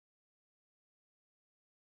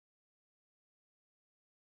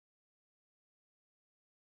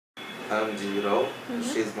I'm G. Rao.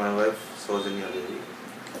 She is my wife, Sojanya Devi.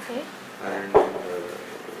 Okay. And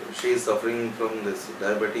she is suffering from this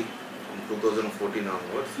diabetic from 2014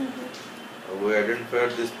 onwards. We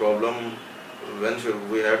identified this problem when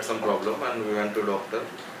we had some problem and we went to doctor.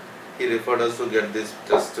 He referred us to get this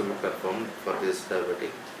test to be performed for this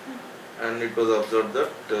diabetic. And it was observed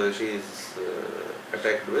that she is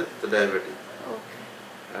attacked with diabetes. Okay.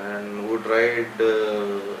 And we tried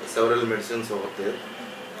several medicines over there.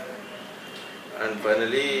 And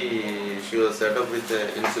finally, she was set up with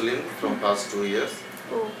insulin from past 2 years.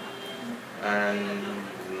 Oh. And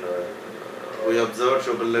we observed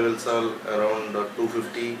sugar levels are around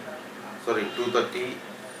 230,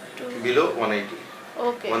 below 180.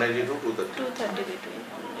 Okay. 180 to 230. 230 between.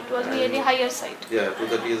 It was nearly higher side. Yeah,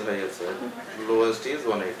 230 is higher side. Lowest is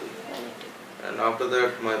 180. 180. And after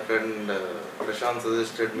that, my friend Prashant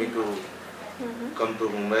suggested me to come to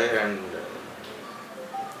Mumbai and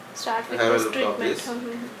Start with have a this look treatment. of this.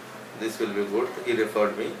 This will be good. He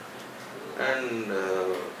referred me, and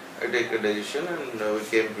I take a decision, and we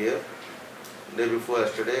came here. Day before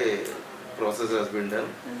yesterday, process has been done.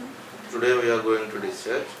 Today we are going to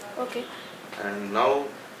discharge. Okay. And now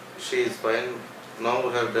she is fine. Now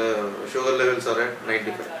her sugar levels are at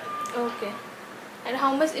 95. Okay. And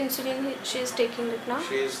how much insulin she is taking it now?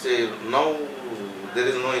 She is now there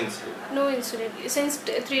is no insulin. No insulin. Since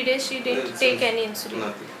 3 days she didn't take any insulin.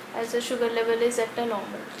 Nothing. As the sugar level is at the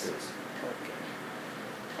normal. Yes. Okay.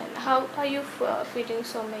 And how are you feeling,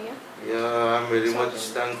 Somaya? Yeah, I am very much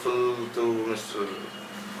thankful to Mr.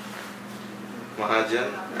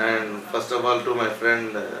 Mahajan and first of all to my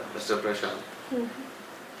friend Mr. Prashant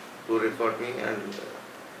who referred me, and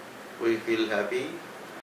we feel happy